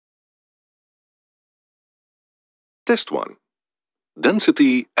Test 1.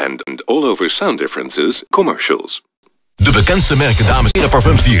 Density and all-over sound differences commercials. De bekendste merken dames en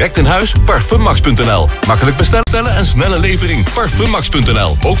parfums direct in huis? Parfummax.nl. Makkelijk bestellen en snelle levering.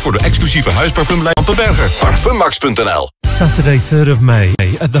 Parfummax.nl. Ook voor de exclusieve huisparfumlijn van Berger. Parfummax.nl. Saturday 3rd of May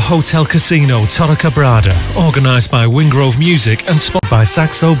at the Hotel Casino Torrecabrada, organised by Wingrove Music and sponsored by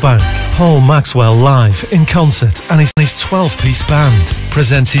Saxo Bank. Paul Maxwell live in concert and his 12-piece band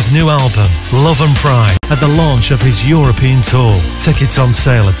presents his new album Love and Pride at the launch of his European tour. Tickets on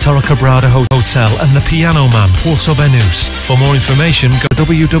sale at Torrecabrada Hotel and the Piano Man Porto Benus. For more information, go to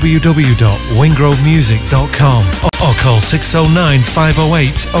www.wingrovemusic.com or call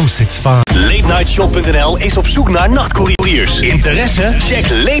 609-508-065. LateNightShop.nl is op zoek naar nachtcouriers. Interesse? Check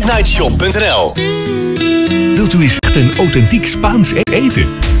LateNightShop.nl. Wilt u eens echt een authentiek Spaans eten?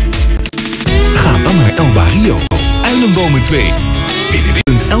 Ga dan naar El Barrio, Eilenbomen 2.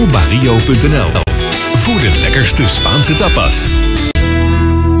 www.elbarrio.nl voor de lekkerste Spaanse tapas.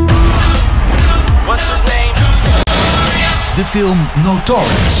 De film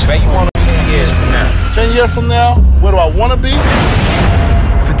Notorious. Where you want 10 years from now? 10 years from now, where do I want to be?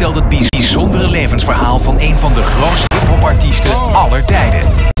 Vertelt het bijzondere levensverhaal van een van de grootste hip-hop-artiesten aller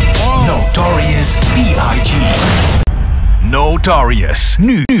tijden. Notorious B.I.G. Notorious.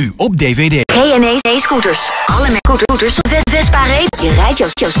 Nu op DVD. G&E-scooters. Alle scooters. Vespa Race. Je rijdt jouw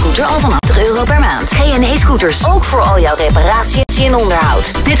scooter al vanaf €80 per maand. G&E-scooters. Ook voor al jouw reparatie en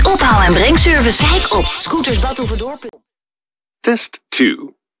onderhoud. Met ophaal- en brengservice. Kijk op scootersbadhoevedorp. Test 2.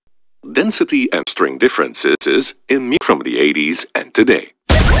 Density and string differences in music from the 80s and today.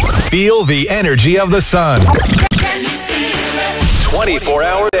 Feel the energy of the sun.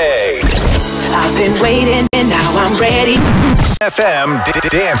 24-hour day. I've been waiting and now I'm ready. FM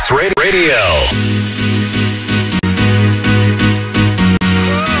Dance Radio.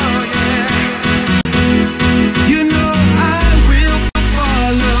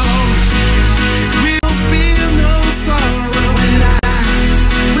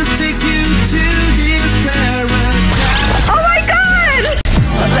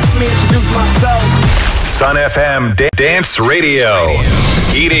 Sun FM Dance Radio.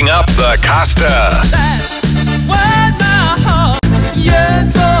 Heating up the Costa. That's what my heart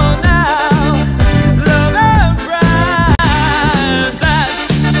yearns for now. Love and pride.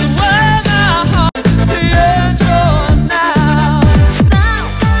 That's what my heart yearns for now.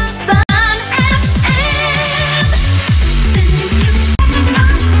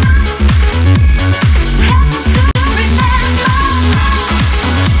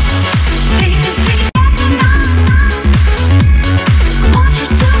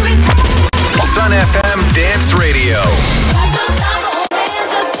 Sun FM Dance Radio.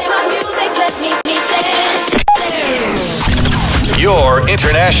 Your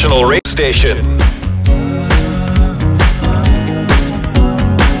international radio station.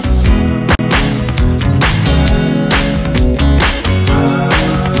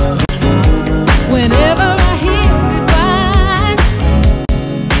 Whenever I hear goodbyes,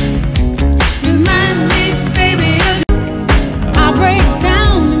 remind me, baby, I break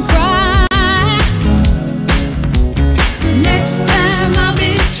down and cry. The next time I'll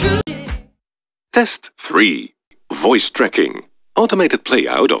be true. Test 3. Voice tracking. Automated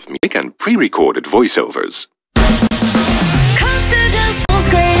playout of music and pre-recorded voiceovers.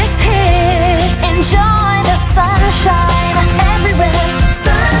 Greatest hit. Enjoy the sunshine everywhere.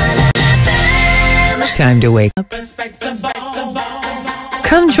 Sun FM. Time to wake up.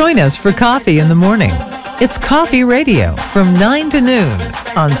 Come join us for coffee in the morning. It's Coffee Radio from 9 to noon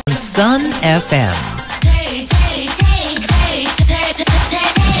on Sun FM.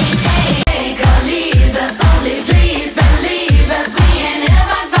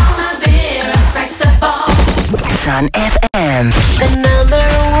 Sun FM, the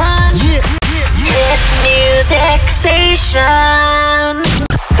 #1 hit music station.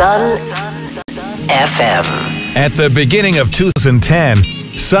 Sun FM. At the beginning of 2010,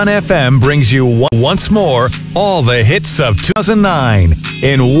 Sun FM brings you once more all the hits of 2009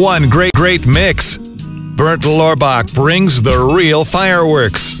 in one great mix. Bernd Lorbach brings the real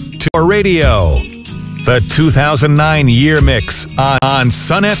fireworks to our radio. The 2009 year mix on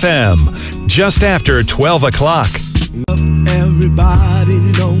Sun FM, just after 12 o'clock. Everybody,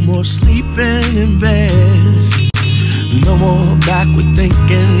 no more sleeping in bed. No more backward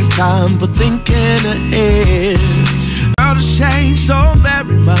thinking, time for thinking ahead. World has changed so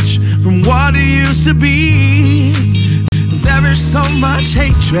very much from what it used to be. There is so much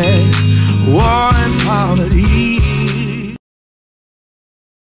hatred, war and poverty.